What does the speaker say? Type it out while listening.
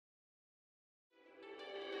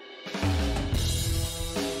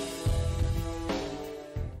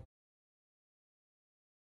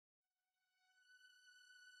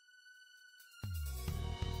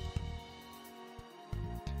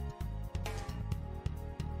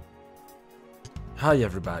Hi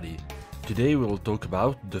everybody! Today we will talk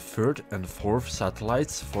about the third and fourth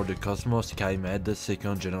satellites for the Cosmo SkyMed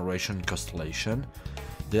second generation Constellation,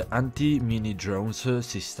 the anti-mini drones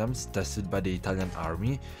systems tested by the Italian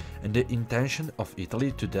army, and the intention of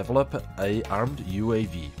Italy to develop an armed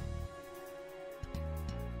UAV.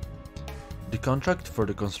 The contract for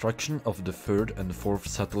the construction of the third and fourth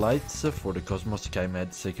satellites for the Cosmo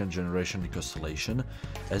SkyMed second generation Constellation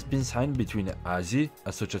has been signed between ASI,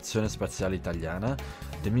 Associazione Spaziale Italiana,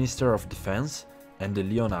 the Minister of Defense, and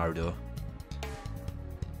Leonardo.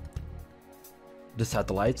 The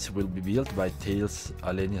satellites will be built by Thales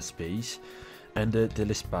Alenia Space and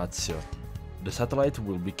Telespazio. The satellite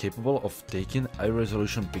will be capable of taking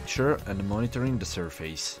high-resolution picture and monitoring the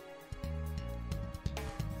surface.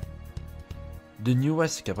 The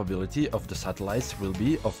newest capability of the satellites will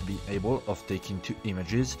be of being able of taking two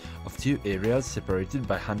images of two areas separated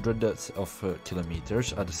by hundreds of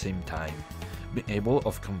kilometers at the same time, being able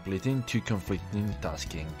of completing two conflicting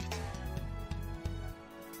tasking.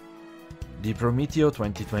 The Prometeo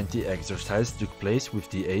 2020 exercise took place with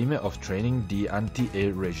the aim of training the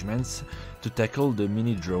anti-air regiments to tackle the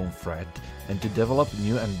mini-drone threat and to develop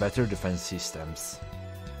new and better defense systems.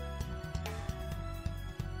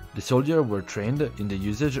 The soldiers were trained in the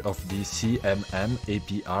usage of the CMM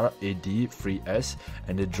APR AD3S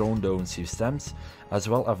and the drone down systems, as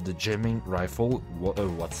well as the jamming rifle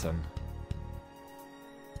Watson.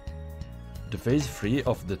 The phase 3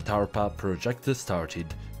 of the TARPA project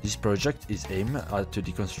started. This project is aimed at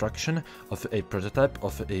the construction of a prototype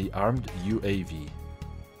of an armed UAV.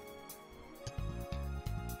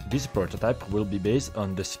 This prototype will be based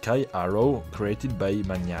on the Sky Arrow created by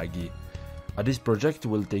Magnaghi. At this project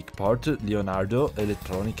will take part Leonardo,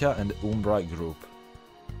 Elettronica and Umbra Group.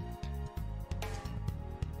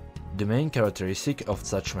 The main characteristic of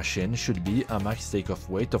such machine should be a max takeoff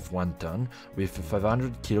weight of 1 ton with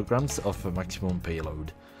 500 kg of maximum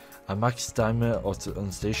payload, a max time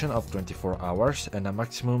on station of 24 hours and a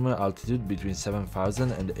maximum altitude between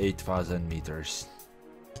 7,000 and 8,000 meters.